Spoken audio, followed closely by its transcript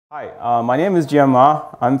Hi, my name is Jian.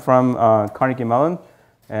 I'm from Carnegie Mellon,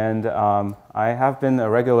 and I have been a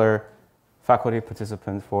regular faculty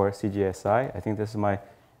participant for CGSI. I think this is my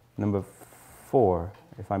number 4,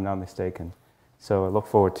 if I'm not mistaken. So I look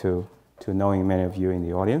forward to knowing many of you in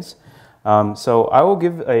the audience. So I will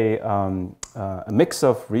give a mix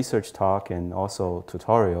of research talk and also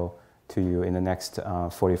tutorial to you in the next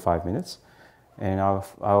 45 minutes. And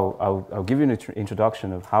I'll give you an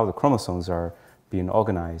introduction of how the chromosomes are being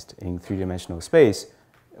organized in three-dimensional space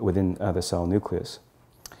within the cell nucleus.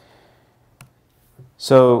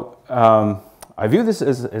 So I view this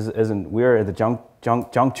as we're at the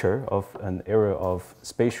juncture of an era of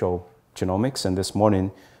spatial genomics, and this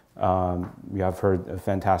morning we have heard a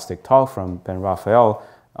fantastic talk from Ben Raphael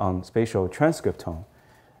on spatial transcriptome.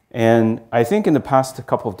 And I think in the past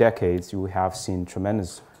couple of decades, you have seen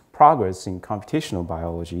tremendous progress in computational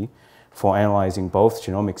biology for analyzing both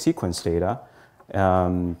genomic sequence data.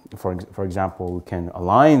 For example, we can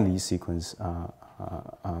align these sequence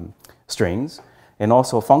strings, and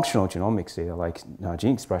also functional genomics data like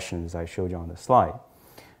gene expression, as I showed you on the slide.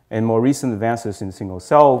 And more recent advances in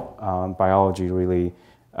single-cell biology really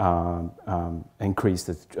increased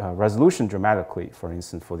the resolution dramatically. For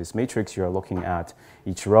instance, for this matrix, you're looking at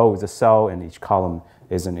each row is a cell, and each column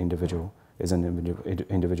is an individual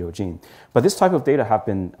gene. But this type of data have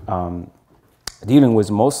been dealing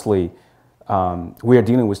with mostly. We are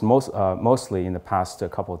dealing with mostly in the past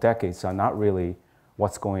couple of decades are not really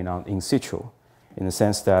what's going on in situ, in the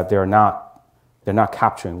sense that they're not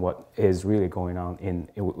capturing what is really going on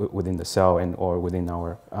within the cell or within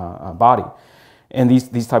our body. And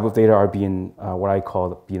these type of data are being what I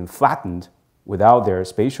call being flattened without their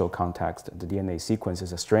spatial context. The DNA sequence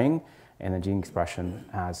is a string, and the gene expression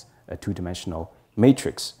as a two-dimensional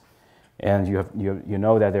matrix. And you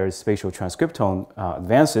know that there is spatial transcriptome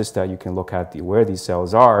advances that you can look at where these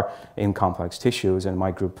cells are in complex tissues. And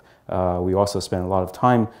my group, we also spent a lot of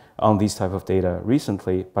time on these type of data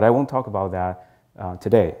recently, but I won't talk about that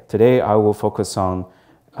today. Today, I will focus on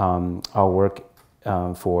our work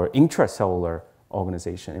for intracellular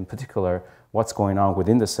organization, in particular, what's going on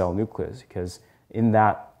within the cell nucleus, because in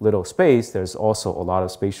that little space, there's also a lot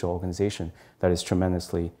of spatial organization that is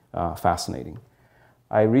tremendously fascinating.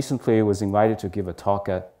 I recently was invited to give a talk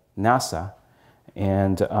at NASA,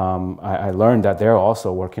 and I learned that they're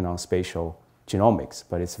also working on spatial genomics,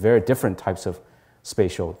 but it's very different types of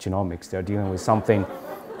spatial genomics. They're dealing with something,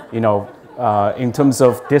 in terms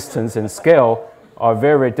of distance and scale, are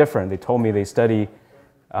very, very different. They told me they study,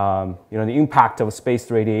 the impact of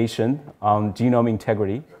space radiation on genome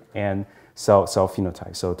integrity and cell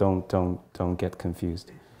phenotype. So don't get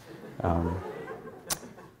confused.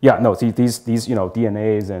 Yeah, no, these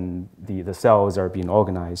DNAs and the cells are being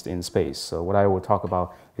organized in space. So what I will talk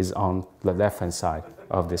about is on the left-hand side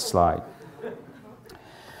of this slide.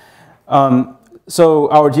 So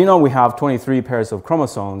our genome, we have 23 pairs of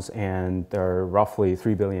chromosomes, and they're roughly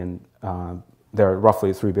 3 billion. They're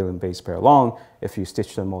roughly 3 billion base pair long. If you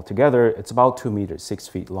stitch them all together, it's about 2 meters, 6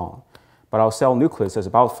 feet long. But our cell nucleus is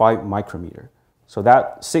about 5 micrometer. So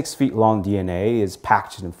that 6 feet long DNA is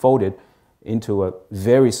packaged and folded into a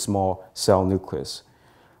very small cell nucleus.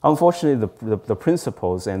 Unfortunately, the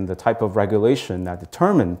principles and the type of regulation that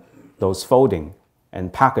determine those folding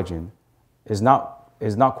and packaging is not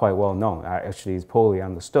quite well known. Actually, it's poorly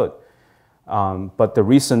understood. But the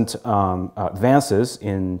recent advances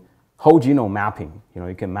in whole genome mapping,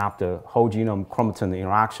 you can map the whole genome chromatin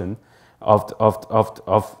interaction of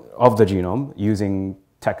the genome using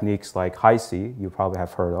techniques like Hi-C, you probably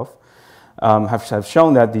have heard of. Have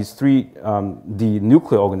shown that the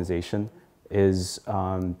nuclear organization is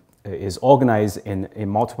organized in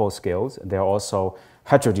multiple scales. They're also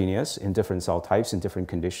heterogeneous in different cell types, in different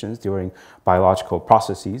conditions during biological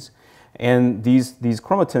processes. And these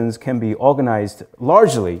chromatins can be organized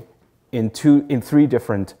largely in 3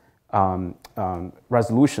 different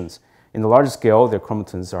resolutions. In the largest scale, the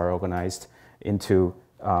chromatins are organized into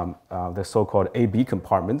the so-called A-B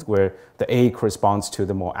compartment, where the A corresponds to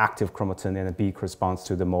the more active chromatin and the B corresponds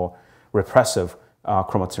to the more repressive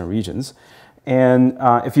chromatin regions. And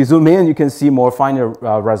if you zoom in, you can see more finer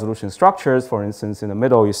resolution structures. For instance, in the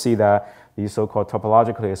middle, you see that these so-called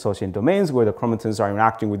topologically associated domains where the chromatins are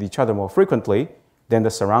interacting with each other more frequently than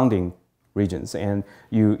the surrounding regions. And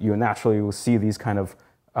you naturally will see these kind of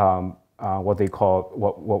what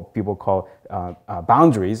people call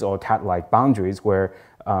boundaries, or tat-like boundaries, where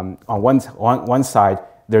on one side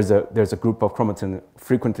there's a group of chromatin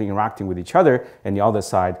frequently interacting with each other, and the other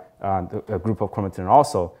side a group of chromatin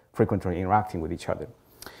also frequently interacting with each other.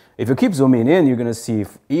 If you keep zooming in, you're going to see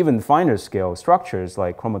even finer scale structures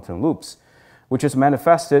like chromatin loops, which is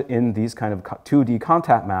manifested in these kind of 2D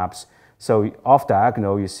contact maps. So off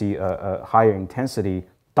diagonal, you see a higher intensity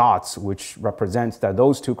dots, which represents that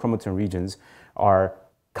those two chromatin regions are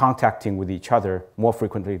contacting with each other more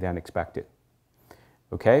frequently than expected.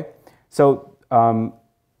 Okay, so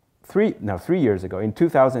 3 years ago, in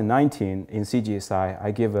 2019, in CGSI,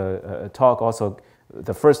 I give a talk. Also,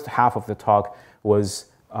 the first half of the talk was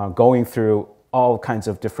going through all kinds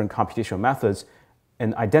of different computational methods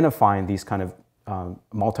and identifying these kind of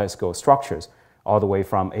multi-scale structures, all the way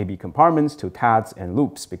from AB compartments to TADs and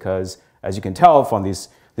loops, because as you can tell from this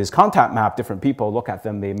contact map, different people look at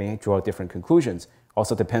them, they may draw different conclusions.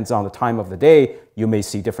 Also depends on the time of the day, you may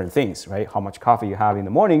see different things, right? How much coffee you have in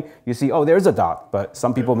the morning, you see, oh, there's a dot. But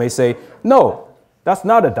some people may say, no, that's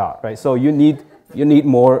not a dot, right? So you need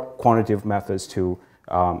more quantitative methods to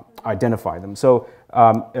identify them. So,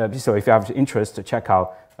 so if you have interest, to check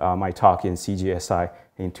out my talk in CGSI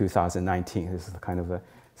in 2019. This is kind of a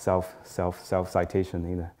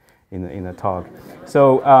self-citation in a talk.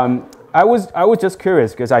 So I was just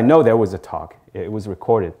curious because I know there was a talk. It was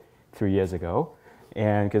recorded 3 years ago.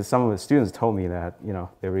 And because some of the students told me that, you know,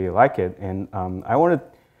 they really like it. And I was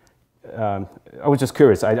just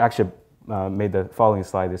curious. I actually made the following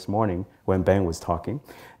slide this morning when Ben was talking.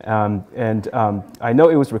 I know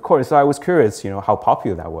it was recorded, so I was curious, you know, how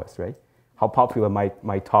popular that was, right? How popular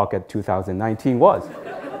my talk at 2019 was.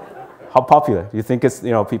 How popular? Do you think it's,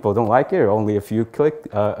 you know, people don't like it or only a few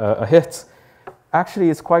hits? Actually,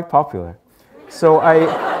 it's quite popular. So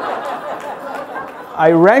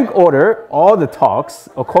I rank order all the talks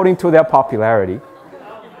according to their popularity.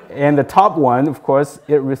 And the top one, of course,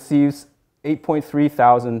 it receives 8.3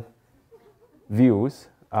 thousand views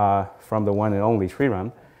from the one and only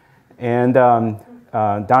Sriram. And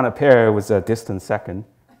Donna Pear was a distant second.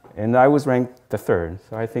 And I was ranked the third.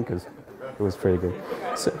 So I think it was pretty good.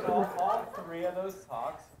 So, all 3 of those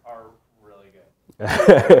talks are really good.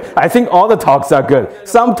 I think all the talks are good.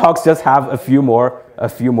 Some talks just have a few more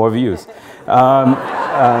views.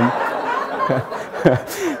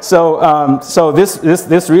 So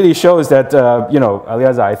this really shows that you know,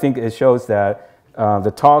 Aliaza, I think it shows that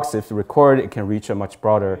the talks, if recorded, it can reach a much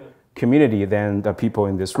broader community than the people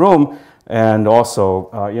in this room, and also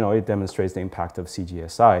you know, it demonstrates the impact of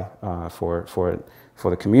CGSI for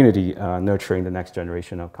the community nurturing the next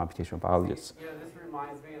generation of computational biologists. You know, this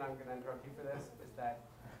reminds me, and I'm going to interrupt you for this, is that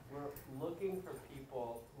we're looking for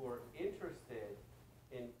people who are interested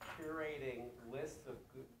in curating lists of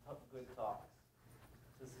good talks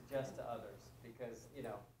to suggest to others, because you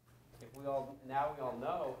know, if we all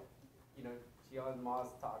know, you know, Jian Ma's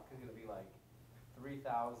talk is going to be like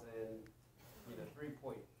 3,000, you know,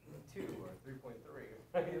 3.2 or 3.3.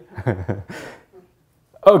 Right?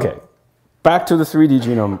 Okay, back to the 3D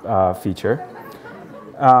genome feature.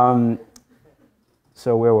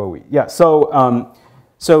 So where were we? Yeah. So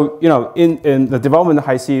you know, in the development of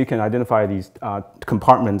Hi-C, you can identify these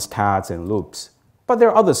compartments, TADs, and loops. But there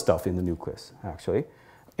are other stuff in the nucleus, actually.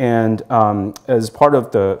 And as part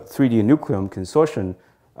of the 3D Nucleome Consortium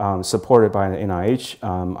supported by the NIH,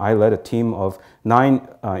 I led a team of 9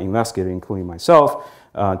 investigators, including myself.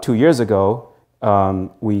 2 years ago,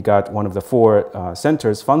 we got one of the 4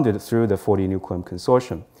 centers funded through the 4D Nucleome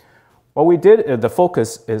Consortium. What we did, the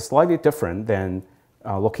focus is slightly different than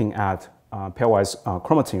looking at pairwise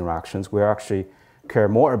chromatin interactions. We actually care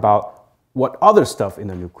more about what other stuff in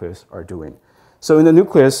the nucleus are doing. So in the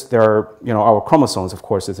nucleus, there are, you know, our chromosomes, of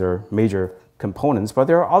course, is their major components, but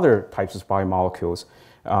there are other types of biomolecules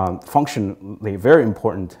functionally very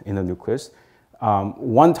important in the nucleus.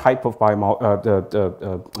 One type of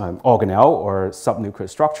organelle or subnuclear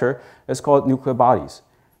structure is called nuclear bodies.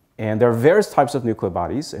 And there are various types of nuclear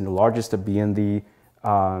bodies, and the largest being the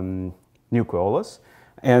nucleolus.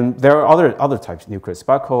 And there are other types, nuclear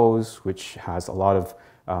speckles, which has a lot of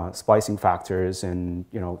splicing factors and,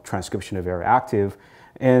 you know, transcription are very active.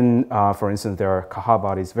 And for instance, there are Kaha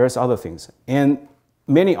bodies, various other things. And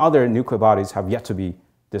many other nuclear bodies have yet to be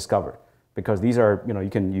discovered, because these are, you know, you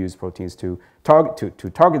can use proteins to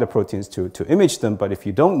target the proteins to image them, but if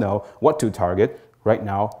you don't know what to target, right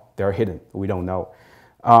now they're hidden. We don't know.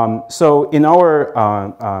 So in our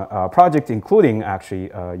project, including actually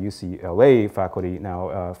UCLA faculty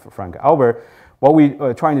now, Frank Albert, what we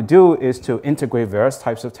are trying to do is to integrate various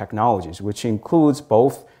types of technologies, which includes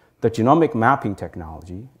both the genomic mapping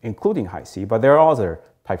technology, including Hi-C, but there are other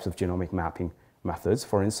types of genomic mapping methods.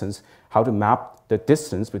 For instance, how to map the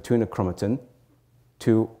distance between a chromatin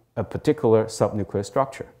to a particular subnuclear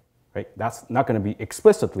structure, right? That's not going to be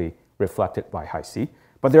explicitly reflected by Hi-C,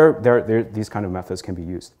 but these kind of methods can be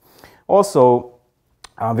used. Also,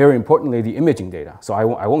 very importantly, the imaging data. So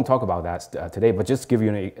I won't talk about that today, but just give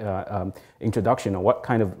you an introduction on what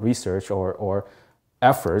kind of research or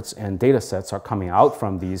efforts and data sets are coming out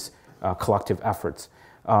from these collective efforts.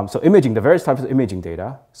 So imaging, the various types of imaging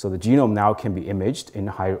data. So the genome now can be imaged in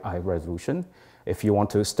high resolution. If you want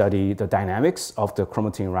to study the dynamics of the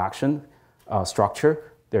chromatin interaction structure,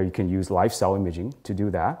 there you can use live cell imaging to do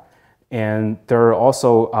that. And there are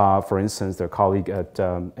also, for instance, their colleague at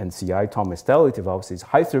NCI, Tom Mestelli, develops these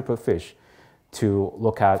high throughput fish to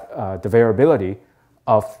look at the variability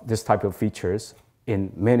of this type of features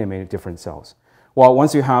in many, many different cells. Well,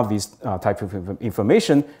 once you have these type of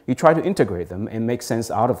information, you try to integrate them and make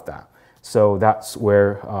sense out of that. So that's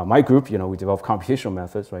where my group, we develop computational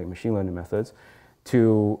methods, right, machine learning methods,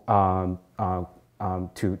 to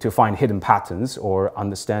find hidden patterns or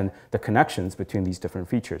understand the connections between these different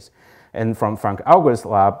features. And from Frank Alger's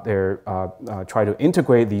lab, they try to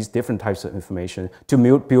integrate these different types of information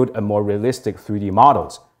to build a more realistic 3D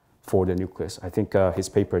models for the nucleus. I think his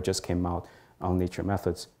paper just came out on Nature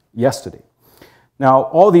Methods yesterday. Now,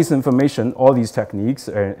 all these information, all these techniques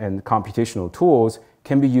and computational tools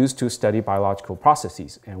can be used to study biological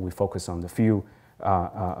processes. And we focus on the few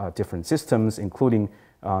different systems, including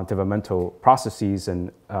developmental processes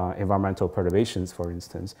and environmental perturbations, for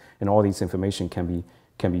instance. And all these information can be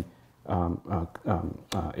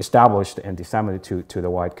established and disseminated to the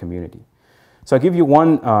wide community. So I'll give you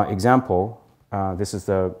one example. This is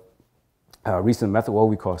the recent method, what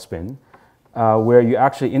we call SPIN, where you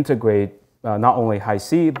actually integrate not only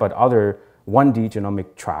Hi-C, but other 1D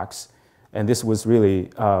genomic tracks. And this was really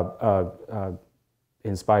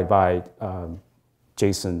inspired by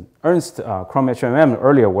Jason Ernst, Chrome-HMM,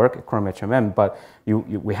 earlier work at Chrome-HMM, but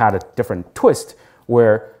we had a different twist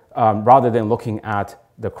where rather than looking at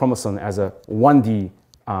the chromosome as a 1D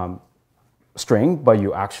string, but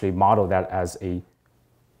you actually model that as a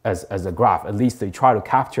graph. At least they try to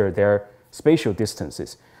capture their spatial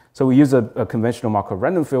distances. So we use a conventional Markov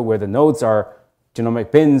random field where the nodes are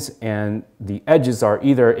genomic bins and the edges are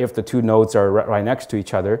either, if the two nodes are right next to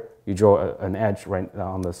each other, you draw an edge right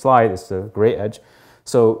on the slide, it's the gray edge.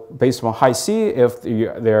 So based on Hi-C, if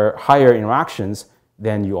there are higher interactions,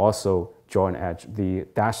 then you also draw an edge. The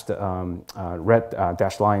dashed red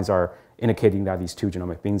dashed lines are indicating that these two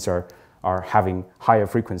genomic bins are having higher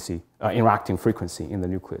frequency, interacting frequency in the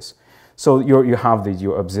nucleus. So you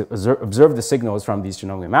observe the signals from these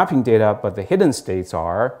genomic mapping data, but the hidden states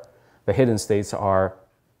are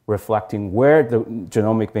reflecting where the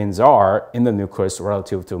genomic bins are in the nucleus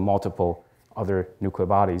relative to multiple other nuclear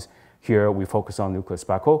bodies. Here we focus on nucleus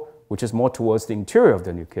speckle, which is more towards the interior of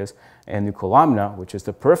the nucleus, and nucleolamina, which is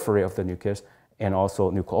the periphery of the nucleus, and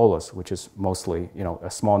also nucleolus, which is mostly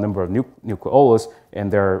a small number of nucleolus,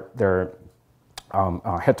 and they're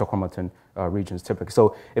heterochromatin regions typically.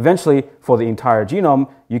 So eventually, for the entire genome,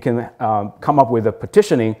 you can come up with a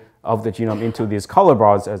partitioning of the genome into these color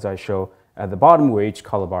bars, as I show at the bottom, where each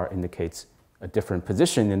color bar indicates a different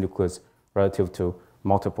position in the nucleus relative to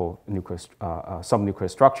multiple nucleus, subnuclear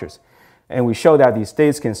structures. And we show that these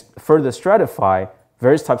states can further stratify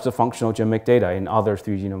various types of functional genomic data in other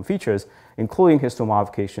 3 genome features, including histone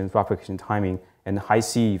replication timing, and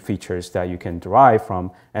Hi-C features that you can derive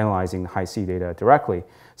from analyzing Hi-C data directly.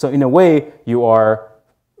 So in a way, you are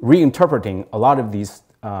reinterpreting a lot of these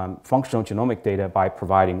functional genomic data by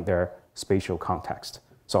providing their spatial context.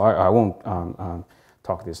 So I won't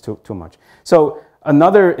talk this too much. So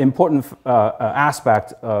another important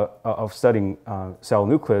aspect of studying cell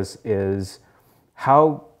nucleus is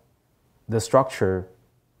how the structure,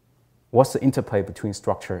 what's the interplay between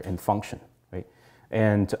structure and function, right?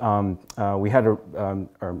 And we had a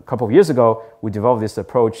couple of years ago, we developed this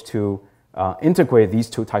approach to integrate these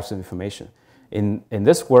two types of information. In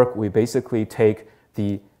this work, we basically take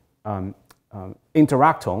the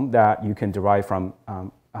interactome that you can derive from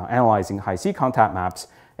analyzing Hi-C contact maps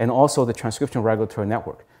and also the transcription regulatory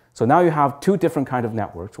network. So now you have two different kinds of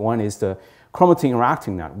networks. One is the chromatin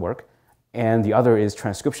interacting network, and the other is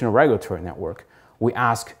transcription regulatory network. We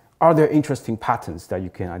ask, are there interesting patterns that you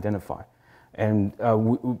can identify? And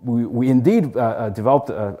we indeed developed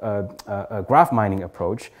a graph mining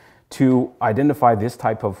approach to identify this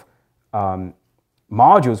type of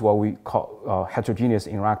modules, what we call heterogeneous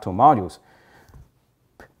interactome modules.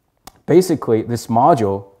 Basically, this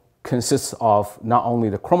module consists of not only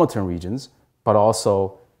the chromatin regions, but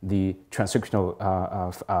also the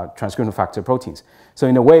transcriptional factor proteins. So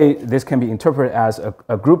in a way, this can be interpreted as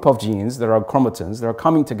a group of genes that are chromatins that are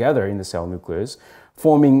coming together in the cell nucleus,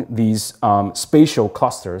 forming these spatial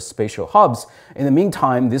clusters, spatial hubs. In the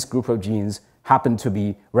meantime, this group of genes happen to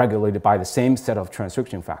be regulated by the same set of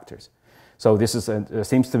transcription factors. So this is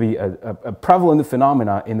seems to be a prevalent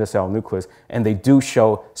phenomena in the cell nucleus, and they do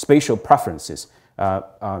show spatial preferences.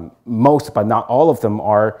 Most, but not all of them,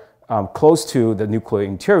 are close to the nuclear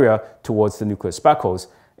interior towards the nuclear speckles,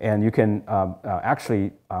 and you can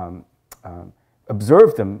actually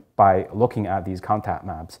observe them by looking at these contact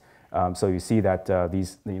maps. So you see that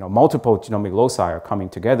these multiple genomic loci are coming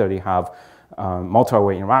together. They have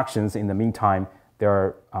multi-way interactions. In the meantime,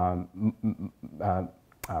 they're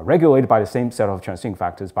regulated by the same set of transcription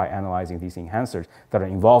factors by analyzing these enhancers that are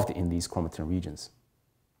involved in these chromatin regions.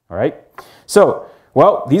 All right? So,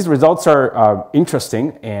 well, these results are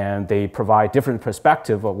interesting, and they provide different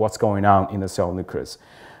perspective of what's going on in the cell nucleus.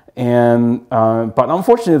 And but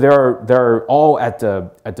unfortunately, they're all at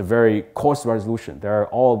the very coarse resolution. They're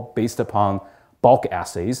all based upon bulk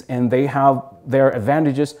assays, and they have their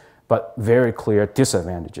advantages, but very clear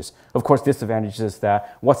disadvantages. Of course, disadvantages is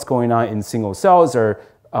that what's going on in single cells are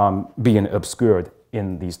being obscured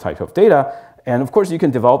in these type of data. And of course, you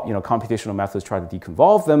can develop computational methods, try to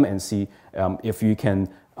deconvolve them, and see if you can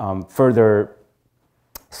further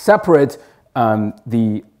separate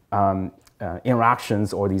the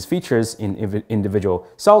interactions or these features in individual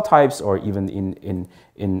cell types, or even in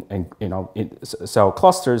cell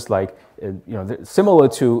clusters, like similar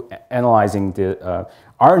to analyzing the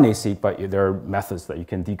RNA-seq, but there are methods that you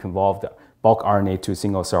can deconvolve the bulk RNA to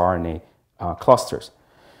single cell RNA clusters.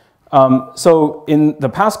 So in the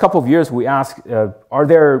past couple of years, we asked, what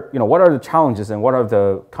are the challenges and what are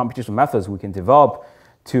the computational methods we can develop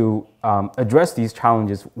to address these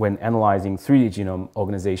challenges when analyzing 3D genome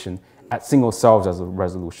organization at single cells as a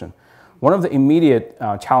resolution. One of the immediate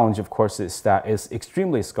challenge, of course, is that it's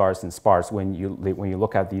extremely scarce and sparse when you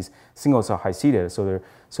look at these single cell Hi-C data. So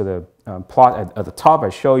the plot at the top I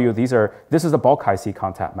show you, this is the bulk Hi-C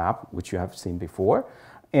contact map, which you have seen before,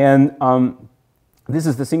 and this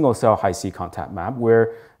is the single cell Hi-C contact map,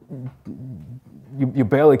 where you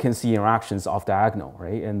barely can see interactions off diagonal,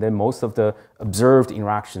 right? And then most of the observed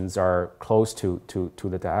interactions are close to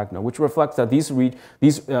the diagonal, which reflects that these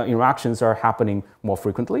interactions are happening more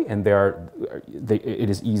frequently, and it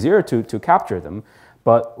is easier to capture them.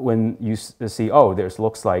 But when you see, oh,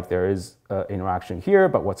 looks like there is interaction here,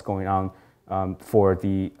 but what's going on for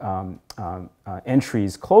the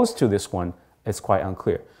entries close to this one is quite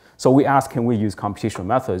unclear. So we asked, can we use computational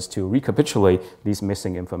methods to recapitulate these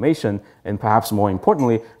missing information? And perhaps more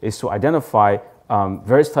importantly, is to identify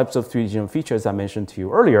various types of 3D genome features I mentioned to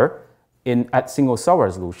you earlier at single cell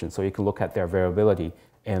resolution, so you can look at their variability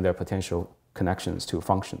and their potential connections to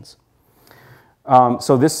functions.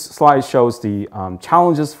 So this slide shows the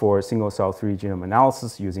challenges for single cell 3D genome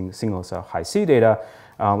analysis using single cell Hi-C data.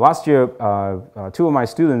 Last year, two of my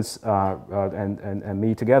students and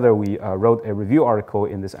me together, we wrote a review article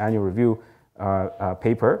in this annual review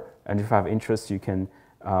paper. And if you have interest, you can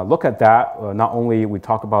look at that. Not only we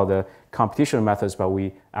talk about the computational methods, but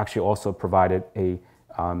we actually also provided a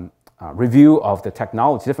review of the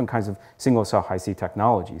technology, different kinds of single cell Hi-C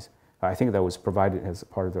technologies. I think that was provided as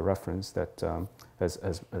part of the reference that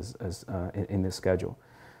in this schedule.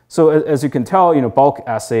 So as you can tell, bulk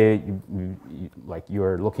assay, like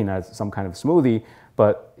you're looking at some kind of smoothie,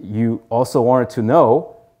 but you also wanted to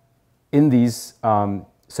know in these,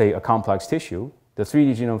 say, a complex tissue, the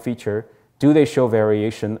 3D genome feature, do they show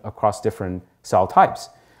variation across different cell types?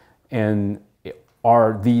 And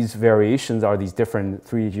are these variations, are these different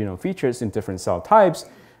 3D genome features in different cell types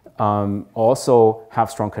also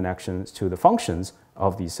have strong connections to the functions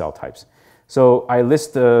of these cell types? So I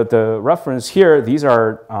list the reference here. These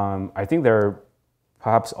are, I think they're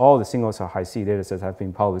perhaps all the single cell Hi-C data sets have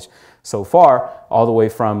been published so far, all the way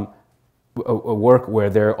from a work where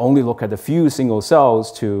they only look at a few single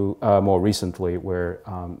cells to more recently where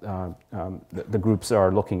the groups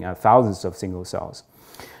are looking at thousands of single cells.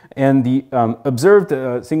 And the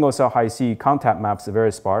observed single cell Hi-C contact maps are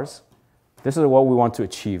very sparse. This is what we want to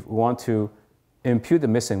achieve. We want to impute the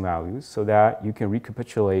missing values so that you can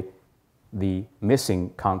recapitulate the missing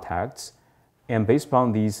contacts, and based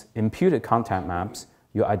upon these imputed contact maps,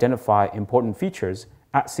 you identify important features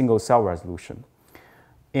at single cell resolution.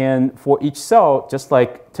 And for each cell, just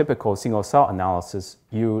like typical single cell analysis,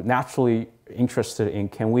 you naturally interested in,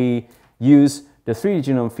 can we use the 3D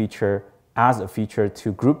genome feature as a feature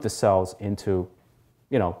to group the cells into,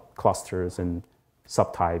 clusters and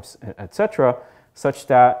subtypes, etc., such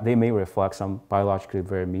that they may reflect some biologically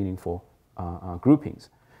very meaningful groupings.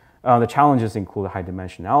 The challenges include high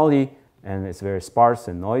dimensionality, and it's very sparse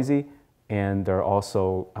and noisy, and there are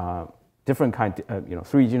also different kind,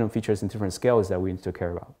 3D genome features in different scales that we need to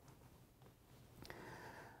care about.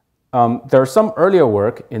 There's some earlier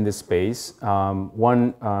work in this space.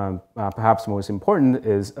 One, perhaps most important,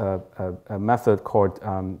 is a method called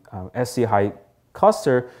SC-high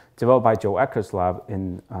cluster developed by Joe Ecker's lab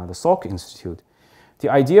in the Salk Institute. The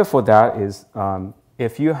idea for that is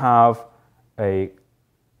if you have a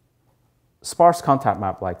sparse contact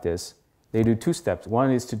map like this, they do two steps.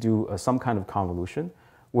 One is to do some kind of convolution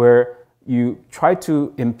where you try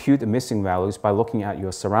to impute the missing values by looking at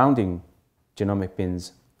your surrounding genomic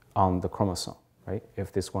bins on the chromosome, right?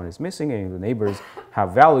 If this one is missing and the neighbors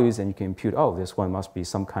have values, and you can impute, oh, this one must be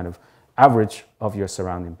some kind of average of your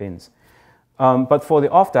surrounding bins. But for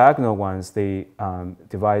the off-diagonal ones, they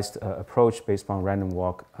devised an approach based on random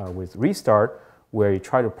walk with restart, where you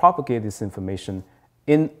try to propagate this information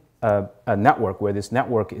in a network, where this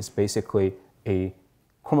network is basically a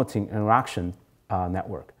chromatin interaction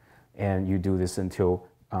network. And you do this until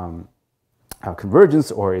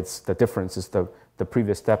convergence, or it's the difference is the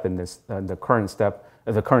previous step in this, the current step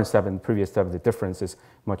and the previous step, the difference is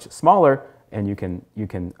much smaller, and you can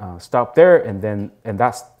stop there, and then at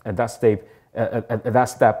that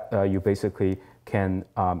step you basically can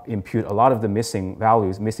impute a lot of the missing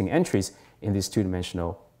values, missing entries in this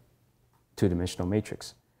two-dimensional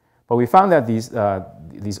matrix. But we found that these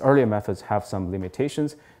earlier methods have some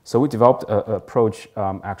limitations, so we developed an approach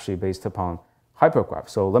actually based upon hypergraphs.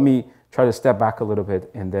 So let me try to step back a little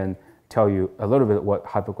bit and then tell you a little bit what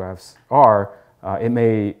hypergraphs are.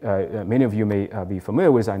 Many of you may be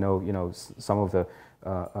familiar with. I know, some of the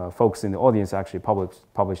folks in the audience actually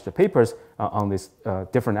published the papers on these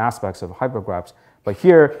different aspects of hypergraphs. But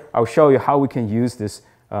here, I'll show you how we can use this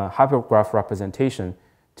hypergraph representation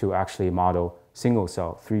to actually model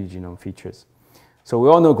single-cell 3D genome features. So we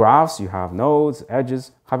all know graphs. You have nodes,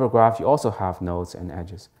 edges. Hypergraph, you also have nodes and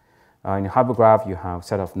edges. In a hypergraph, you have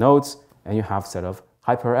set of nodes, and you have set of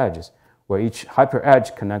hyperedges, where each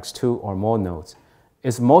hyperedge connects two or more nodes.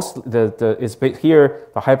 Here, the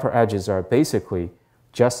hyperedges are basically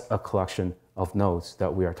just a collection of nodes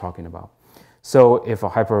that we are talking about. So if a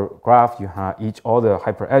hypergraph, all the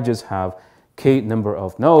hyperedges have k number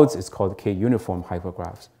of nodes, it's called k-uniform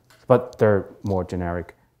hypergraphs. But they're more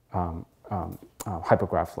generic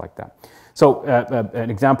hypergraphs like that. So an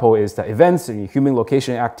example is the events in human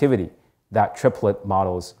location activity. That triplet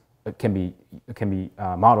models can be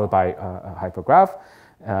modeled by a hypergraph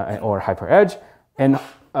or hyperedge, and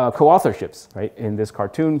co-authorships. Right, in this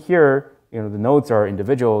cartoon here, the nodes are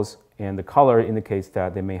individuals, and the color indicates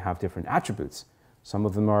that they may have different attributes. Some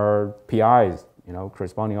of them are PIs,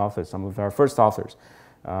 corresponding authors. Some of them are first authors,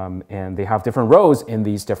 and they have different roles in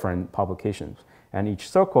these different publications. And each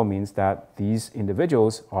circle means that these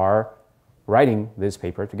individuals are writing this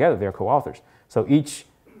paper together. They're co-authors. So each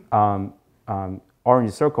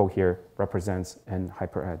orange circle here represents an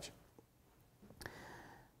hyperedge.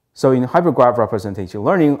 So in hypergraph representation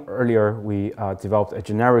learning, earlier we developed a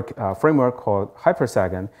generic framework called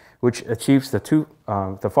HyperSAGAN, which achieves the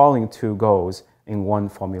following two goals in one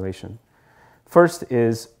formulation. First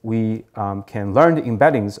is we can learn the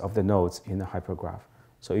embeddings of the nodes in the hypergraph.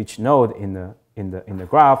 So each node in the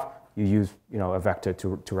graph, you use a vector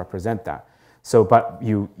to represent that. So, but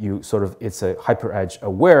it's a hyperedge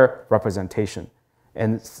aware representation.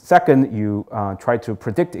 And second, you try to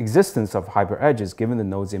predict existence of hyperedges given the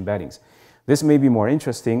node's embeddings. This may be more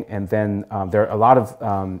interesting, and then there are a lot of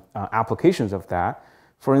applications of that.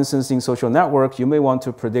 For instance, in social networks, you may want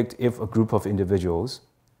to predict if a group of individuals,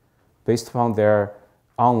 based upon their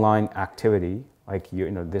online activity, like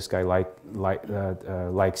this guy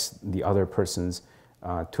likes the other person's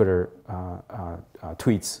Twitter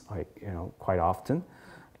tweets, quite often.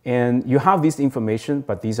 And you have this information,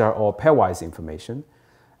 but these are all pairwise information.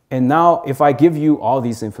 And now, if I give you all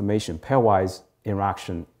these information, pairwise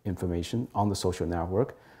interaction information on the social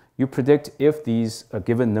network, you predict if these a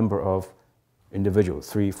given number of individuals,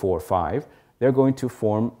 3, 4, 5, they're going to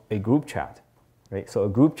form a group chat, right? So a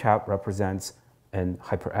group chat represents an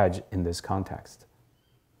hyperedge in this context,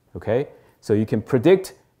 okay? So you can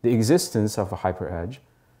predict the existence of a hyperedge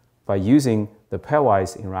by using the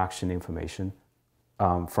pairwise interaction information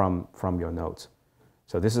from your nodes.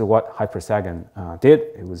 So this is what HyperSAGAN did.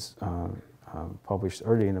 It was published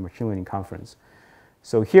early in the machine learning conference.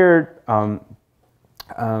 So here, in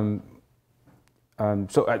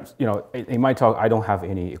my talk, I don't have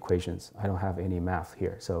any equations. I don't have any math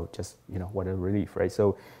here. So just what a relief, right?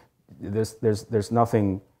 So there's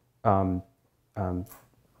nothing.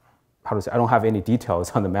 How to say? I don't have any details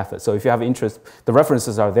on the method. So if you have interest, the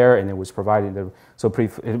references are there, and it was provided. So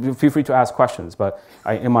feel free to ask questions. But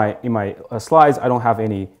in my slides, I don't have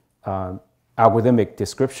any algorithmic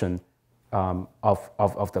description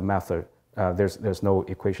of the method there's no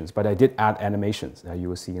equations, but I did add animations that you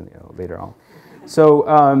will see later on. So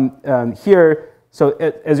here,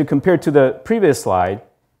 as you compare to the previous slide,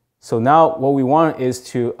 so now what we want is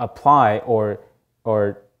to apply or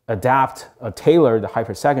adapt, tailor the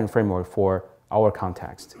hypersecond framework for our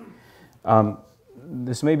context.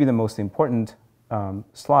 This may be the most important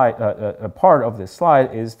part of this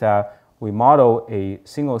slide is that we model a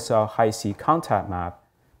single-cell high-C contact map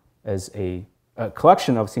as a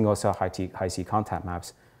collection of single-cell high-C contact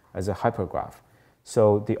maps as a hypergraph.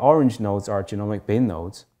 So the orange nodes are genomic bin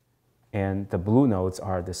nodes, and the blue nodes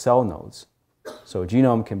are the cell nodes. So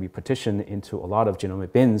genome can be partitioned into a lot of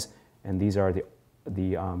genomic bins, and these are the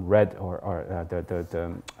red or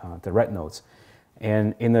the red nodes.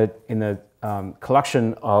 And in the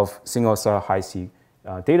collection of single-cell high-C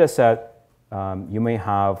data set, you may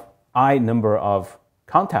have I number of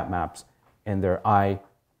contact maps, and there are I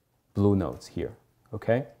blue nodes here.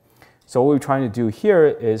 Okay, so what we're trying to do here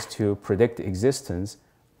is to predict the existence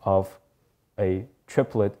of a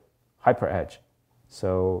triplet hyperedge.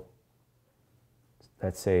 So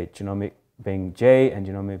let's say genomic bin J and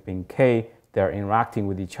genomic bin K, they're interacting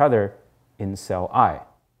with each other in cell I.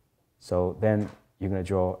 So then you're going to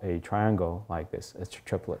draw a triangle like this, a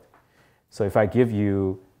triplet. So if I give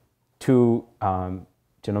you two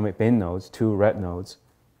genomic bin nodes, two red nodes,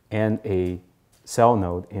 and a cell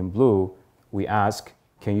node in blue, we ask,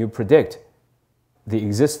 can you predict the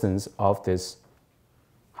existence of this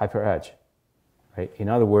hyperedge? Right? In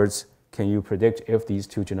other words, can you predict if these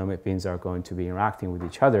two genomic bins are going to be interacting with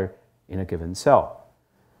each other in a given cell?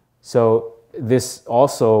 So this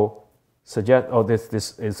also suggests,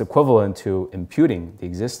 this is equivalent to imputing the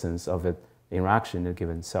existence of an interaction in a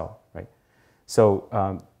given cell, right?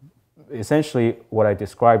 So essentially what I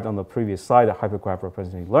described on the previous slide, the hypergraph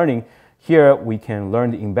representative learning, here we can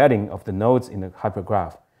learn the embedding of the nodes in the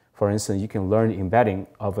hypergraph. For instance, you can learn the embedding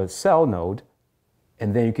of a cell node,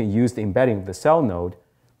 and then you can use the embedding of the cell node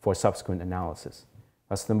for subsequent analysis.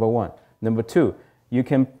 That's number one. Number two, you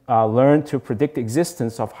can learn to predict the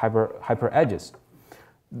existence of hyperedges.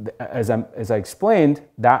 As I explained,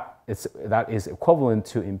 that is equivalent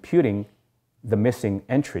to imputing the missing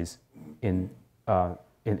entries in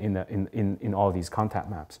all these contact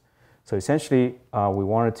maps. So essentially, we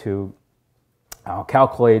wanted to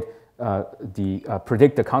calculate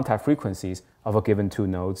predict the contact frequencies of a given two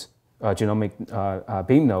nodes, genomic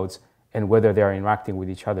bin nodes, and whether they are interacting with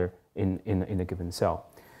each other in a given cell.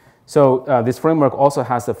 So this framework also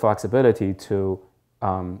has the flexibility to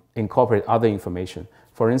incorporate other information.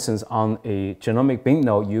 For instance, on a genomic bin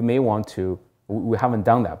node, you may want to, we haven't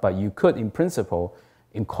done that, but you could, in principle,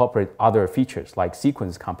 incorporate other features like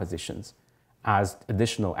sequence compositions as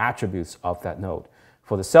additional attributes of that node.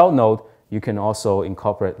 For the cell node, you can also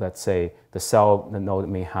incorporate, let's say, the node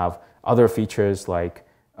may have other features like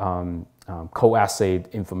co-assayed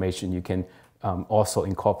information. You can also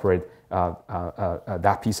incorporate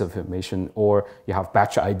that piece of information, or you have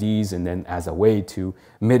batch IDs, and then as a way to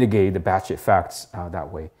mitigate the batch effects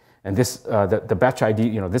that way. And this, the batch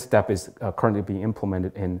ID, this step is currently being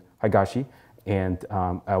implemented in Higashi, and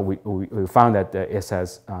we found that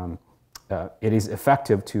it is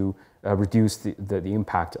effective to reduce the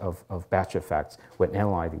impact of batch effects when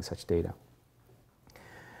analyzing such data.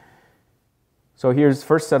 So here's the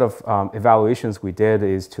first set of evaluations we did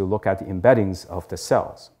is to look at the embeddings of the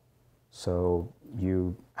cells. So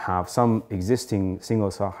you have some existing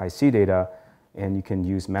single-cell high-C data, and you can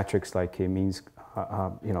use metrics like k-means,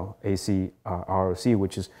 AC, ROC,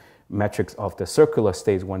 which is metrics of the circular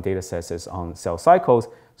states one data set is on cell cycles.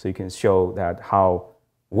 So you can show that how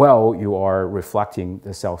well you are reflecting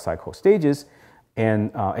the cell cycle stages.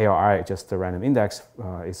 And ARI, just the random index,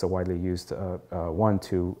 is a widely used one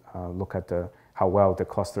to look at how well the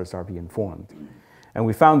clusters are being formed. And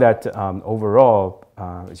we found that overall,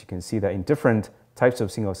 as you can see, that in different types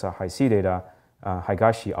of single-cell high-C data,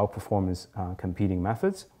 Higashi outperforms competing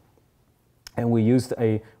methods. And we used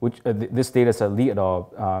this data set, Li et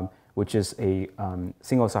al., which is a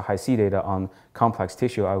single-cell high-C data on complex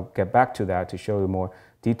tissue. I'll get back to that to show you more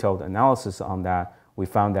detailed analysis on that. We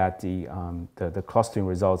found that the clustering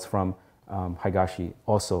results from Higashi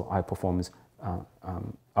also outperforms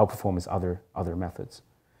other methods,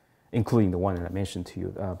 including the one that I mentioned to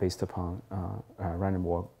you based upon random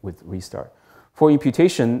walk with restart. For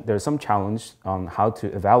imputation, there's some challenge on how to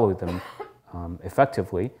evaluate them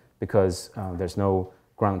effectively because there's no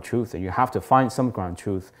ground truth, and you have to find some ground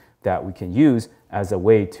truth that we can use as a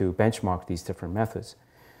way to benchmark these different methods.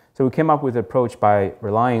 So we came up with an approach by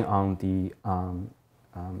relying on the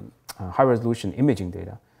high-resolution imaging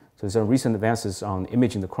data. So there's some recent advances on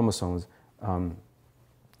imaging the chromosomes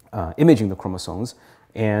imaging the chromosomes.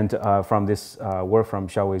 And from this work from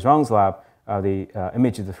Zhang's lab, they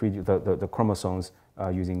imaged the chromosomes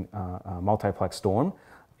using multiplex storm.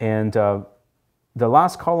 And the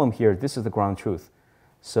last column here, this is the ground truth.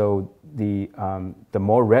 So the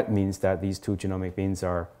more red means that these two genomic bins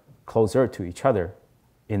are closer to each other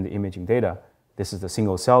in the imaging data. This is the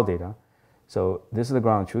single cell data. So this is the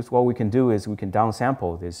ground truth. What we can do is we can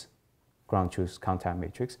downsample this ground truth contact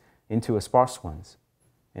matrix into a sparse ones.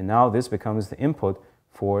 And now this becomes the input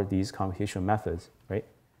for these computational methods, right?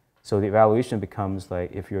 So the evaluation becomes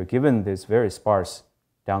like, if you're given this very sparse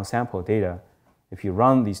downsample data, if you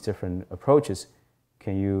run these different approaches,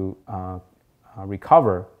 can you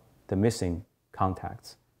recover the missing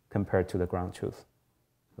contacts compared to the ground truth?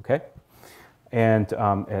 Okay, and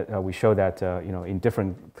we show that in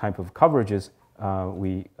different type of coverages,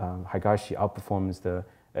 Higashi outperforms the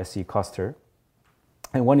SC cluster.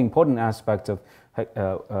 And one important aspect of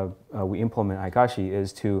we implement Higashi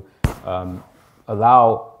is to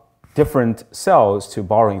allow different cells to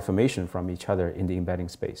borrow information from each other in the embedding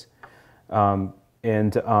space.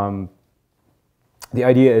 The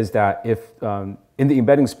idea is that if in the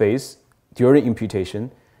embedding space, during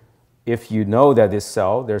imputation, if you know that this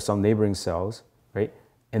cell, there's some neighboring cells, right?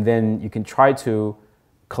 And then you can try to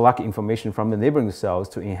collect information from the neighboring cells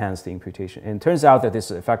to enhance the imputation. And it turns out that this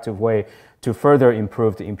is an effective way to further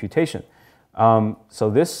improve the imputation. So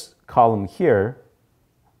this column here,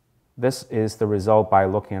 this is the result by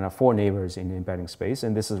looking at 4 neighbors in the embedding space.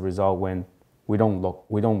 And this is the result when we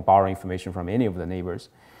don't borrow information from any of the neighbors.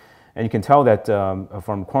 And you can tell that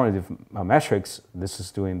from quantitative metrics, this is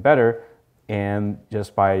doing better. And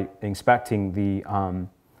just by inspecting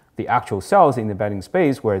the actual cells in the embedding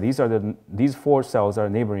space, where these 4 cells are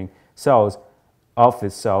neighboring cells of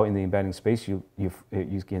this cell in the embedding space, you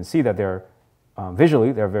can see that they're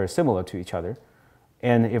visually they're very similar to each other.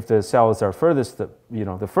 And if the cells are furthest,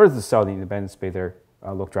 the furthest cell in the embedding space, they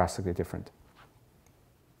look drastically different.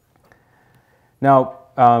 Now,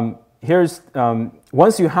 here's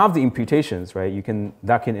once you have the imputations, right?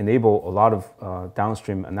 That can enable a lot of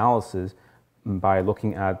downstream analysis by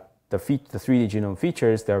looking at the 3D genome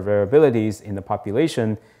features, their variabilities in the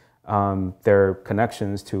population, their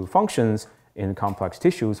connections to functions in complex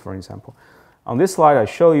tissues, for example. On this slide, I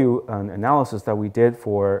show you an analysis that we did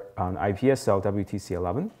for an iPS cell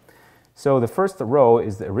WTC11. So the first row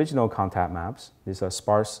is the original contact maps. These are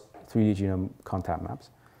sparse 3D genome contact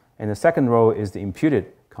maps. And the second row is the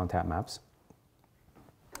imputed contact maps.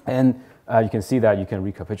 And you can see that you can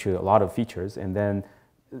recapitulate a lot of features. And then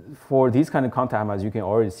for these kind of contact maps, you can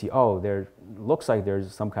already see, oh, there looks like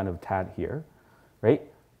there's some kind of TAD here, right?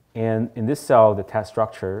 And in this cell, the TAD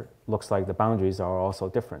structure looks like the boundaries are also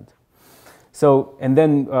different. So, and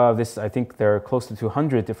then I think there are close to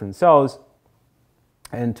 200 different cells.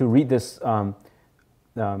 And to read this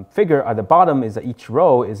figure at the bottom is that each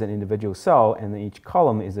row is an individual cell, and then each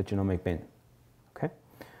column is a genomic bin. Okay,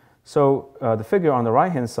 so the figure on the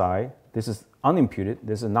right-hand side, this is unimputed.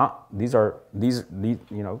 This is not. These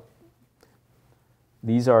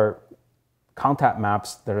are contact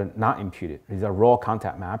maps that are not imputed. These are raw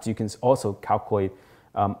contact maps. You can also calculate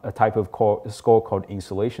a type of score called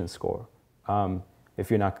insulation score.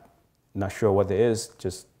 If you're not sure what it is,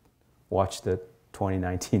 just watch the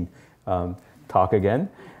 2019 talk again.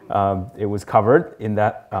 It was covered in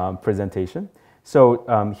that presentation.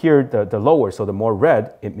 So here, the lower, so the more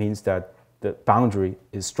red, it means that the boundary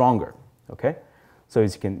is stronger. Okay, so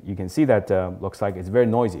as you can see that looks like it's very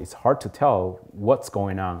noisy. It's hard to tell what's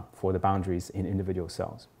going on for the boundaries in individual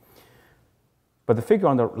cells. But the figure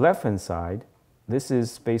on the left-hand side, this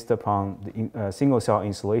is based upon the single cell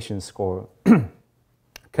insulation score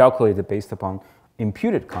calculated based upon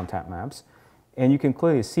imputed contact maps. And you can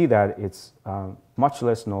clearly see that it's much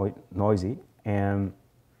less noisy, and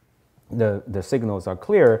the signals are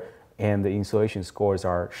clear, and the insulation scores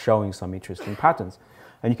are showing some interesting patterns.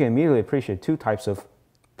 And you can immediately appreciate 2 types of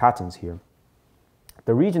patterns here.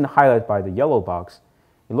 The region highlighted by the yellow box,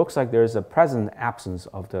 it looks like there's a present absence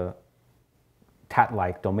of the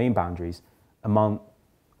TAT-like domain boundaries among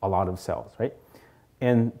a lot of cells, right?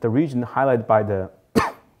 And the region highlighted by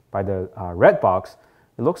the red box,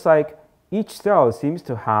 it looks like each cell seems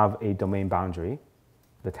to have a domain boundary,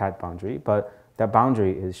 the TAT boundary, but that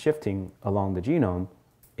boundary is shifting along the genome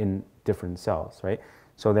in different cells, right?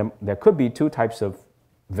 So there could be 2 types of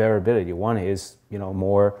variability. One is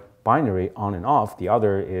more binary on and off. The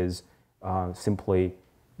other is simply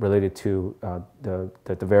related to the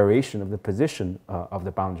variation of the position of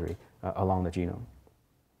the boundary along the genome.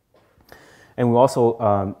 And we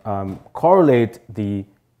also correlate the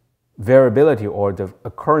variability or the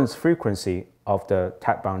occurrence frequency of the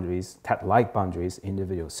TAT boundaries, TAT-like boundaries in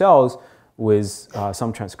individual cells with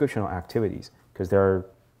some transcriptional activities, because there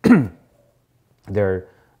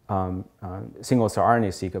are single-cell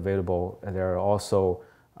RNA-seq available. There are also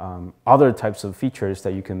other types of features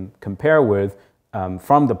that you can compare with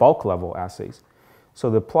from the bulk level assays. So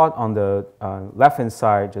the plot on the left-hand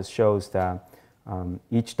side just shows that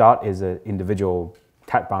each dot is an individual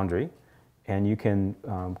TAT boundary, and you can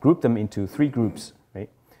group them into 3 groups, right?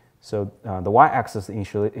 So the y-axis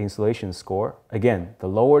insulation score, again, the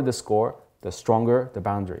lower the score, the stronger the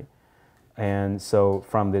boundary. And so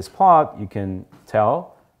from this plot, you can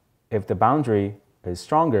tell if the boundary is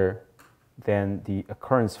stronger, then the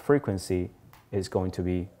occurrence frequency is going to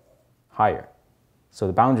be higher. So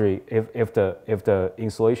the boundary, if the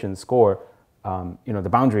insulation score, the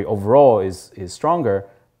boundary overall is stronger,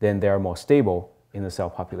 then they are more stable in the cell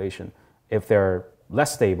population. If they're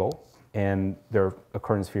less stable, and their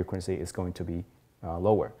occurrence frequency is going to be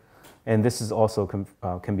lower. And this is also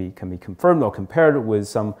can be confirmed or compared with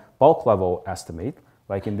some bulk level estimate.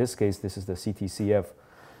 Like in this case, this is the CTCF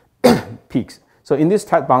peaks. So in these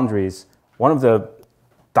TAT boundaries, one of the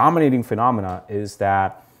dominating phenomena is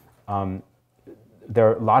that there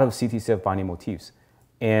are a lot of CTCF binding motifs,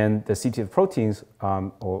 and the CTCF proteins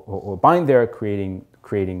or bind there,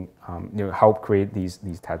 help create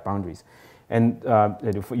these TAT boundaries. And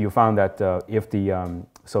you found that if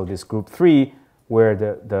so this group 3, where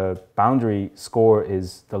the boundary score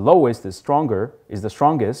is the lowest, is the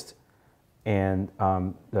strongest, and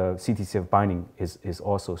the CTCF binding is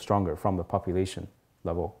also stronger from the population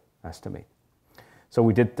level estimate. So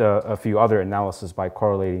we did a few other analysis by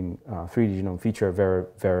correlating 3D genome feature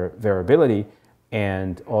variability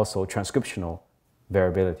and also transcriptional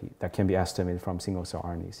variability that can be estimated from single-cell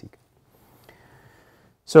RNA-seq.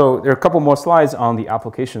 So there are a couple more slides on the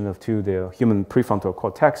application to the human prefrontal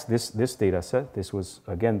cortex. This data set, this was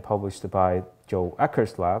again published by Joe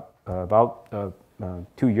Ecker's lab about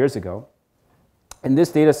 2 years ago. In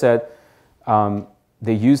this data set,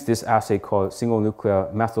 they used this assay called single nuclear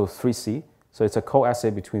methyl 3C. So it's a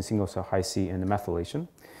co-assay between single-cell Hi-C and the methylation.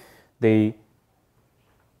 They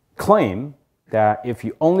claim that if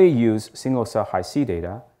you only use single-cell Hi-C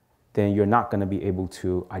data, then you're not going to be able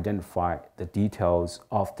to identify the details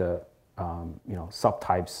of the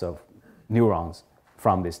subtypes of neurons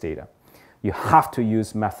from this data. You have to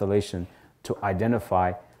use methylation to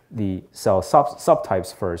identify the cell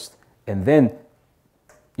subtypes first, and then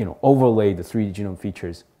overlay the 3D genome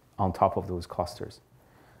features on top of those clusters.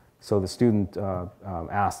 So the student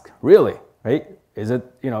asked, really, right? Is it,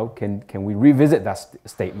 can we revisit that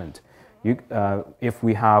statement? If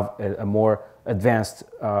we have a more advanced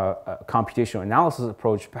computational analysis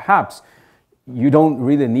approach, perhaps you don't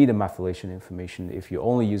really need a methylation information. If you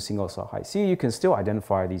only use single-cell Hi-C, you can still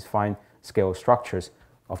identify these fine-scale structures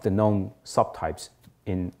of the known subtypes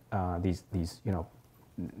in these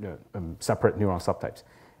separate neuron subtypes.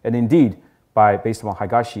 And indeed, based on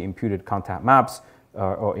Higashi imputed contact maps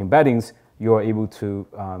or embeddings, you are able to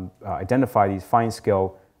identify these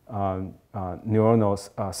fine-scale neuronal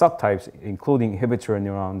subtypes, including inhibitory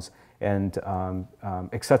neurons and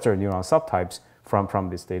exciter neuron subtypes from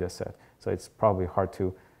this data set. So it's probably hard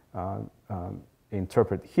to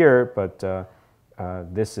interpret here, but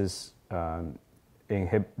this is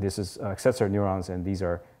exciter neurons, and these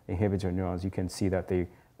are inhibitory neurons. You can see that they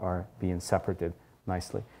are being separated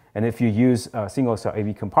nicely. And if you use single-cell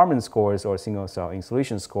AB compartment scores or single-cell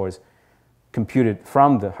insulation scores computed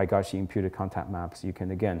from the Higashi imputed contact maps, you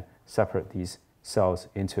can again separate these cells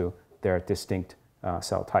into their distinct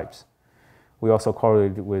cell types. We also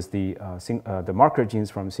correlated with the marker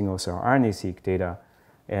genes from single-cell RNA-seq data,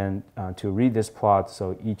 and to read this plot,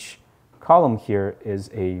 so each column here is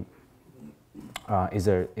a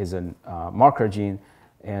marker gene,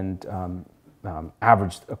 and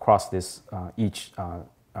averaged across this each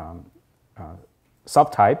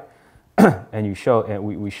subtype, and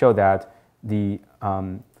we show that the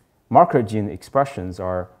marker gene expressions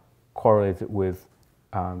are correlated with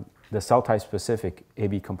the cell type specific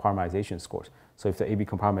AB compartmentalization scores. So if the AB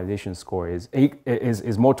compartmentalization score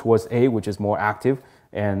is more towards A, which is more active,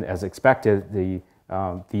 and as expected,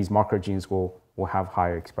 these marker genes will have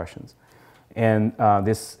higher expressions. And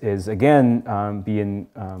this is again being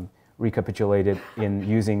recapitulated in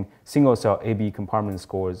using single-cell AB compartment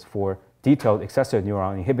scores for detailed excessive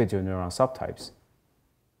neuron, inhibitory neuron subtypes,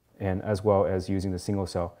 and as well as using the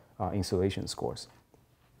single-cell insulation scores.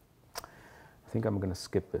 I think I'm going to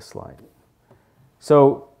skip this slide.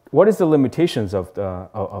 So what is the limitations of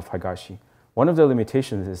Higashi? One of the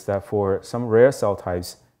limitations is that for some rare cell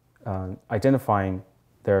types, identifying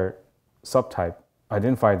their subtype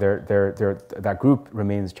identify that group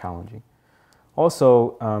remains challenging.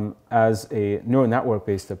 Also, as a neural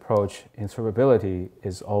network-based approach, interpretability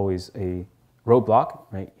is always a roadblock,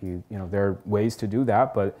 right? There are ways to do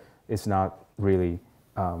that, but it's not really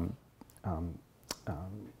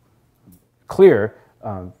clear,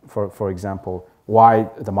 for example, why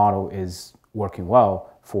the model is working well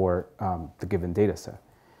for the given data set.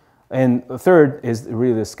 And the third is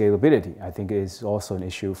really the scalability. I think is also an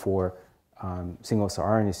issue for single-cell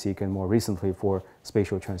RNA-seq and more recently for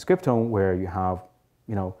spatial transcriptome, where you have,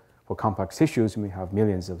 for complex tissues, you may have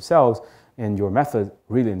millions of cells, and your method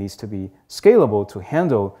really needs to be scalable to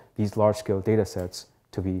handle these large-scale data sets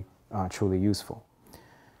to be truly useful.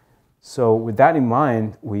 So with that in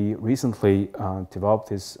mind, we recently developed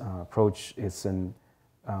this approach. It's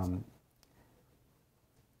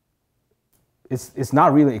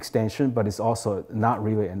not really extension, but it's also not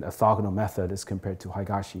really an orthogonal method as compared to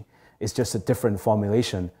Higashi. It's just a different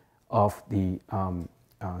formulation of the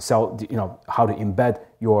cell, how to embed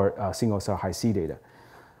your single-cell Hi-C data.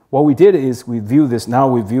 What we did is we view this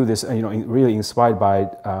really inspired by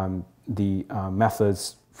the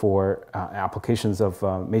methods for applications of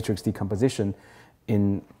matrix decomposition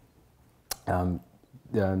in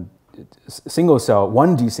single-cell,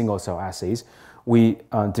 1D single-cell assays. We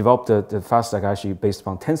developed the Fast-Higashi based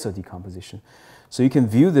upon tensor decomposition. So you can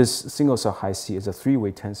view this single-cell Hi-C as a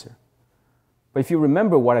three-way tensor. But if you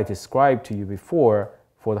remember what I described to you before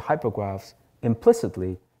for the hypergraphs,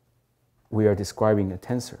 implicitly, we are describing a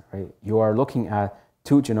tensor, right? You are looking at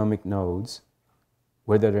two genomic nodes,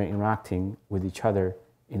 whether they're interacting with each other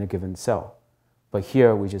in a given cell. But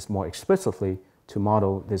here, we just more explicitly to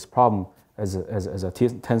model this problem as a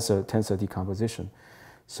tensor decomposition.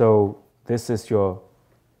 So this is your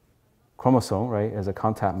chromosome, right, as a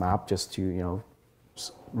contact map, just to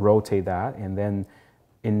rotate that, and then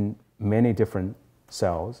in many different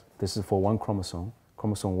cells. This is for one chromosome,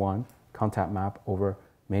 chromosome 1, contact map over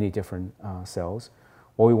many different cells.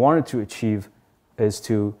 What we wanted to achieve is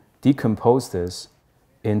to decompose this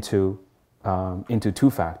into two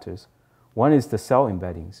factors. One is the cell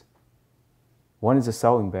embeddings. One is the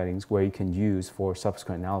cell embeddings where you can use for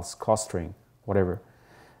subsequent analysis, clustering, whatever.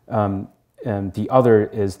 And the other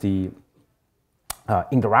is the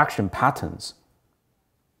interaction patterns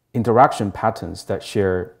that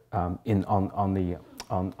share on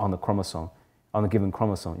the chromosome, on a given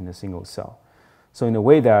chromosome in a single cell. So in a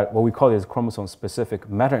way that what we call is chromosome-specific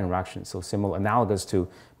meta-interaction, so similar, analogous to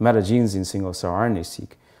meta-genes in single-cell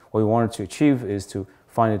RNA-seq. What we wanted to achieve is to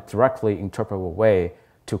find a directly interpretable way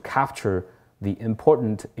to capture the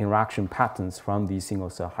important interaction patterns from these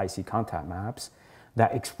single-cell Hi-C contact maps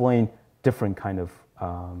that explain different kind of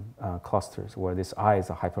clusters, where this I is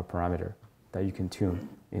a hyperparameter that you can tune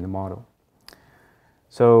in the model.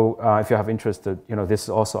 So if you have interest, this is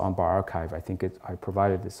also on bioRxiv. I think I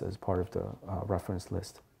provided this as part of the reference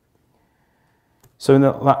list. So in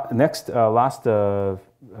the last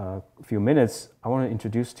few minutes, I want to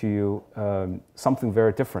introduce to you something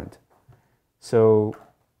very different. So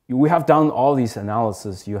we have done all these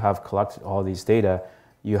analyses. You have collected all these data.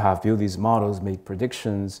 You have built these models, made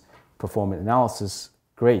predictions, performed analysis.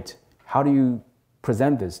 Great. How do you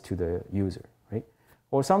present this to the user?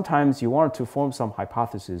 Or sometimes you want to form some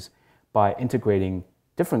hypothesis by integrating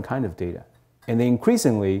different kind of data. And then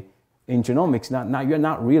increasingly, in genomics, you're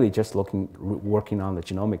not really just working on the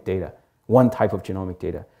genomic data, one type of genomic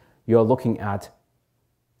data. You're looking at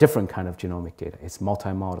different kind of genomic data. It's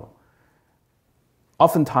multimodal.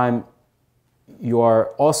 Oftentimes, you are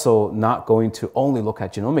also not going to only look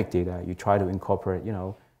at genomic data. You try to incorporate,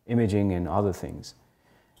 imaging and other things.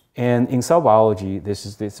 And in cell biology, this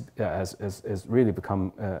has really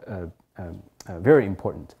become very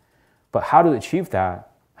important. But how to achieve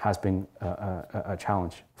that has been a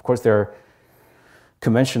challenge. Of course, there are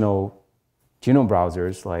conventional genome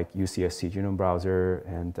browsers like UCSC genome browser,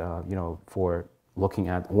 and for looking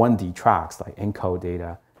at 1D tracks like ENCODE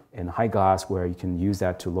data, and HiGlass, where you can use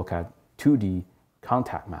that to look at 2D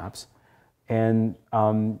contact maps. And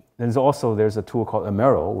there's a tool called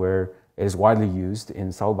Amero, where it is widely used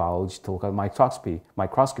in cell biology to look at microscopy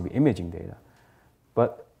imaging data.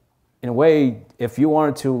 But in a way, if you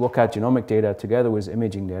wanted to look at genomic data together with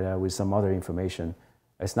imaging data with some other information,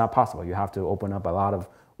 it's not possible. You have to open up a lot of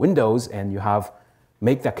windows and you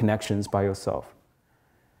make that connections by yourself.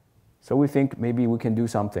 So we think maybe we can do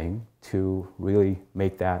something to really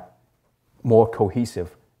make that more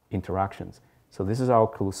cohesive interactions. So this is our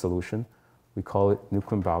cool solution. We call it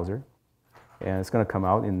Nucleum Browser, and it's going to come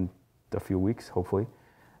out in a few weeks, hopefully.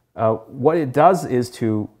 What it does is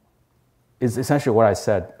essentially what I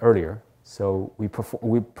said earlier. So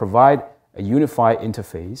we provide a unified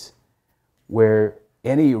interface where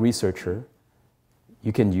any researcher,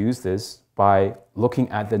 you can use this by looking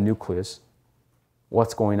at the nucleus,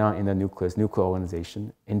 what's going on in the nucleus, nuclear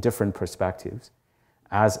organization, in different perspectives,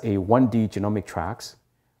 as a 1D genomic tracks,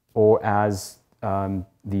 or as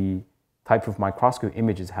the type of microscope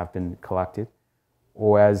images have been collected,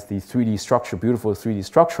 or as the 3D structure, beautiful 3D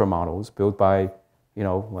structure models built by,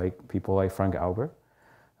 like people like Frank Albert.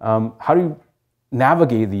 How do you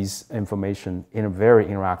navigate these information in a very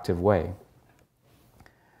interactive way?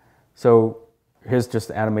 So here's just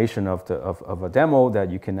the animation of a demo that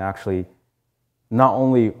you can actually not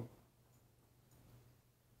only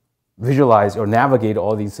visualize or navigate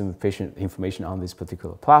all these information on this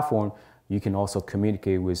particular platform, you can also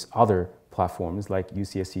communicate with other platforms like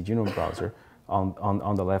UCSC Genome Browser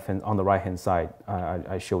on the right-hand side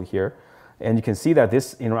I show here. And you can see that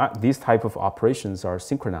these type of operations are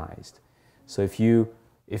synchronized. So if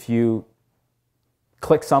you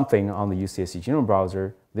click something on the UCSC Genome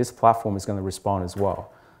Browser, this platform is going to respond as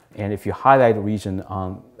well. And if you highlight a region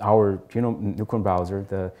on our Genome Nucleon browser,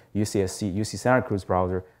 the UC Santa Cruz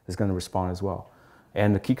browser is going to respond as well.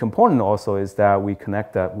 And the key component also is that we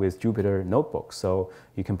connect that with Jupyter Notebook. So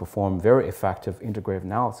you can perform very effective integrative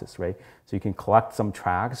analysis, right? So you can collect some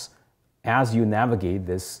tracks as you navigate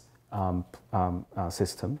this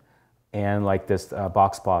system. And like this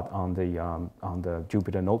box plot on the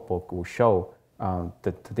Jupyter Notebook will show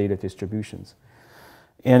the data distributions.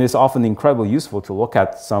 And it's often incredibly useful to look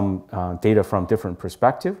at some data from different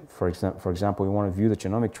perspectives. For example, we want to view the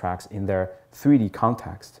genomic tracks in their 3D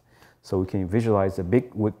context. So we can visualize the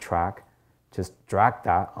big wood track, just drag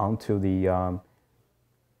that onto the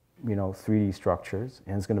 3D structures,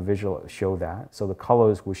 and it's going to show that. So the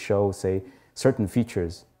colors will show, say, certain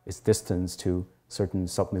features, its distance to certain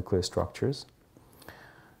subnuclear structures.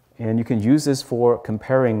 And you can use this for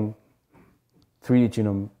comparing 3D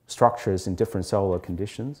genome structures in different cellular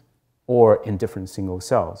conditions or in different single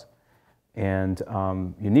cells. And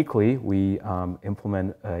uniquely, we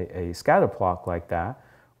implement a scatter plot like that,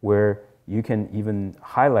 where you can even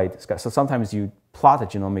highlight. So sometimes you plot a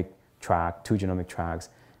genomic track, two genomic tracks,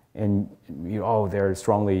 and they're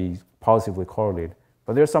strongly positively correlated.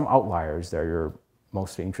 But there's some outliers that you're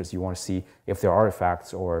mostly interested. You want to see if they're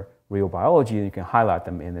artifacts or real biology, and you can highlight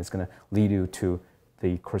them, and it's going to lead you to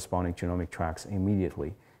the corresponding genomic tracks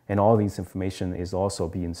immediately. And all these information is also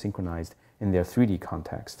being synchronized in their 3D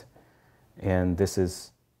context. And this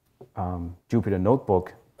is Jupyter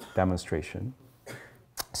Notebook demonstration.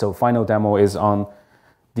 So final demo is on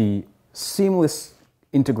the seamless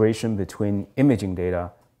integration between imaging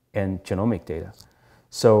data and genomic data.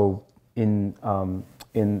 So in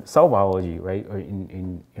cell biology, right, or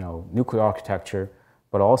in nuclear architecture,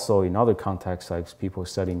 but also in other contexts like people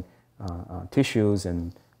studying tissues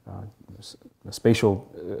and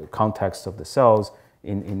spatial context of the cells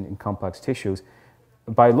in complex tissues,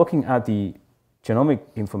 by looking at the genomic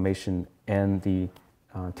information and the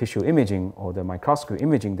tissue imaging or the microscopy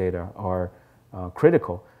imaging data are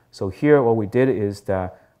critical. So here what we did is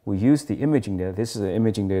that we used the imaging data. This is the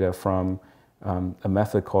imaging data from a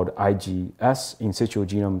method called IGS, in situ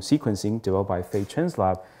genome sequencing, developed by Fei Chen's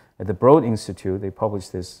lab at the Broad Institute. They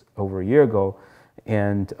published this over a year ago.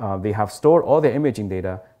 And they have stored all their imaging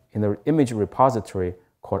data in the image repository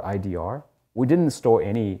called IDR. We didn't store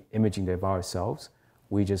any imaging data by ourselves.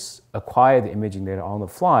 We just acquired the imaging data on the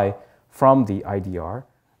fly from the IDR.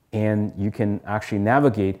 And you can actually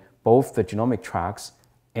navigate both the genomic tracks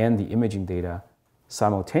and the imaging data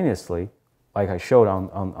simultaneously, like I showed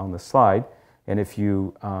on the slide. And if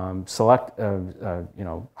you select,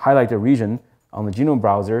 highlight the region on the genome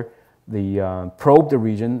browser, the probe the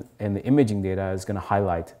region, and the imaging data is going to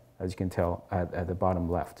highlight, as you can tell, at the bottom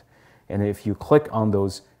left. And if you click on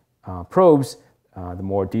those probes, the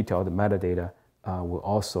more detailed the metadata will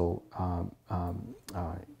also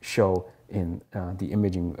show in the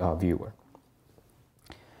imaging viewer.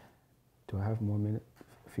 Do I have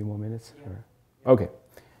a few more minutes? Or? Okay.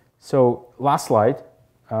 So last slide,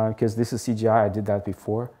 because this is CGI, I did that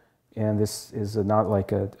before, and this is not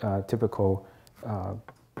like a typical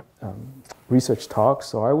research talk.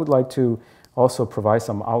 So I would like to also provide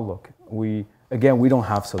some outlook. We don't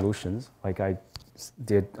have solutions like I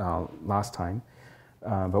did last time,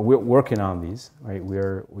 but we're working on these. Right? We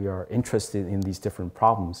are interested in these different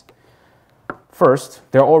problems. First,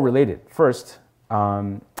 they're all related. First,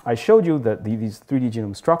 I showed you that these 3D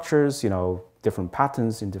genome structures, different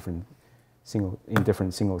patterns in different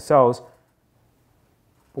single cells.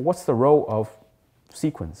 But what's the role of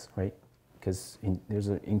sequence, right? Because there's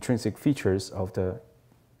intrinsic features of the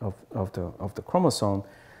chromosome,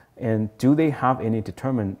 and do they have any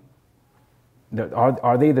determinant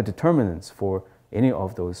are they the determinants for any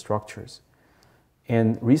of those structures?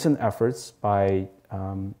 And recent efforts by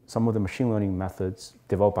some of the machine learning methods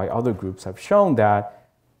developed by other groups have shown that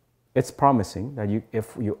it's promising that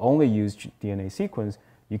if you only use DNA sequence,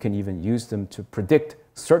 you can even use them to predict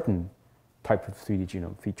certain type of 3D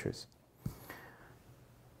genome features.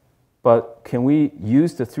 But can we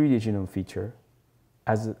use the 3D genome feature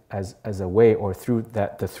as a way, or through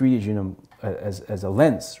that the 3D genome as a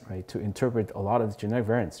lens, right, to interpret a lot of the genetic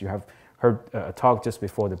variants? You have heard a talk just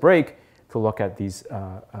before the break to look at these,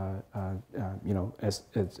 as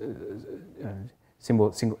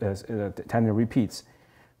tandem repeats.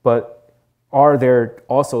 But are there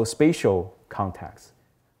also spatial contacts?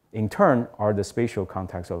 In turn, are the spatial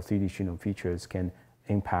contacts of 3D genome features can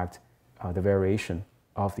impact the variation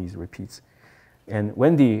of these repeats? And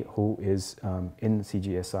Wendy, who is in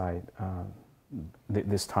CGSI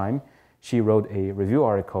this time, she wrote a review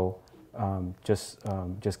article just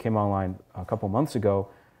came online a couple months ago,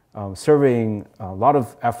 surveying a lot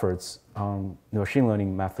of efforts on machine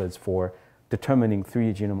learning methods for determining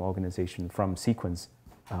 3D genome organization from sequence.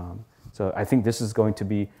 So I think this is going to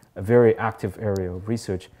be a very active area of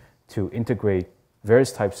research to integrate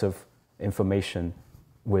various types of information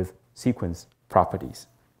with sequence properties.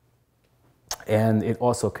 And it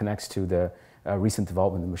also connects to the recent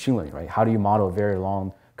development in machine learning, right? How do you model very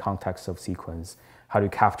long context of sequence? How do you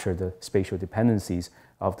capture the spatial dependencies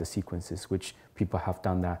of the sequences, which people have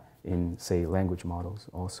done that in, say, language models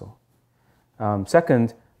also.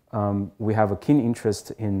 Second, we have a keen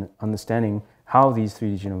interest in understanding how these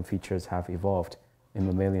 3D genome features have evolved in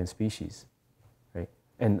mammalian species, right?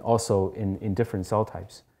 And also in different cell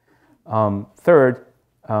types. Third,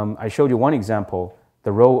 I showed you one example,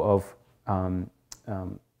 the role of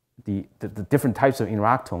the different types of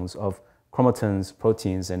interactomes of chromatins,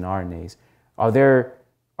 proteins, and RNAs.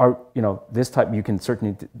 This type, you can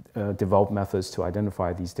certainly develop methods to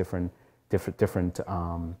identify these different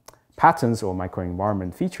patterns or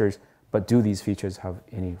microenvironment features, but do these features have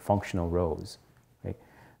any functional roles, right?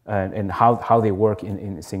 And how they work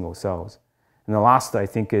in single cells. And the last, I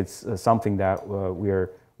think it's something that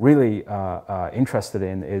we're really interested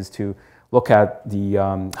in, is to look at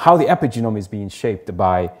how the epigenome is being shaped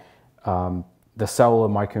by the cellular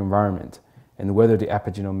microenvironment, and whether the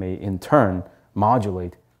epigenome may in turn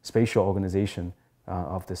modulate spatial organization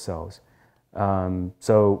of the cells.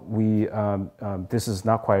 So this is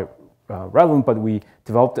not quite relevant, but we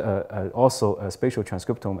developed also a spatial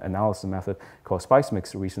transcriptome analysis method called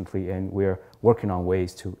SpiceMix recently, and we're working on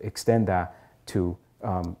ways to extend that to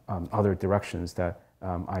other directions that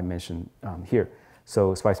I mentioned here.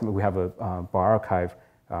 So SpiceMix, we have a bioarchive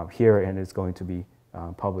here, and it's going to be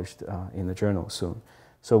published in the journal soon.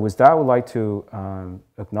 So with that, I would like to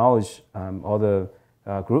acknowledge all the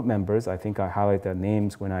group members. I think I highlight their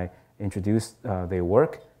names when I introduced their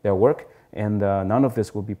work, and none of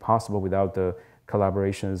this would be possible without the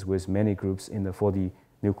collaborations with many groups in the 4D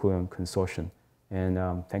Nucleome Consortium.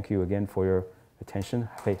 And thank you again for your attention.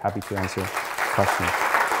 Happy to answer questions.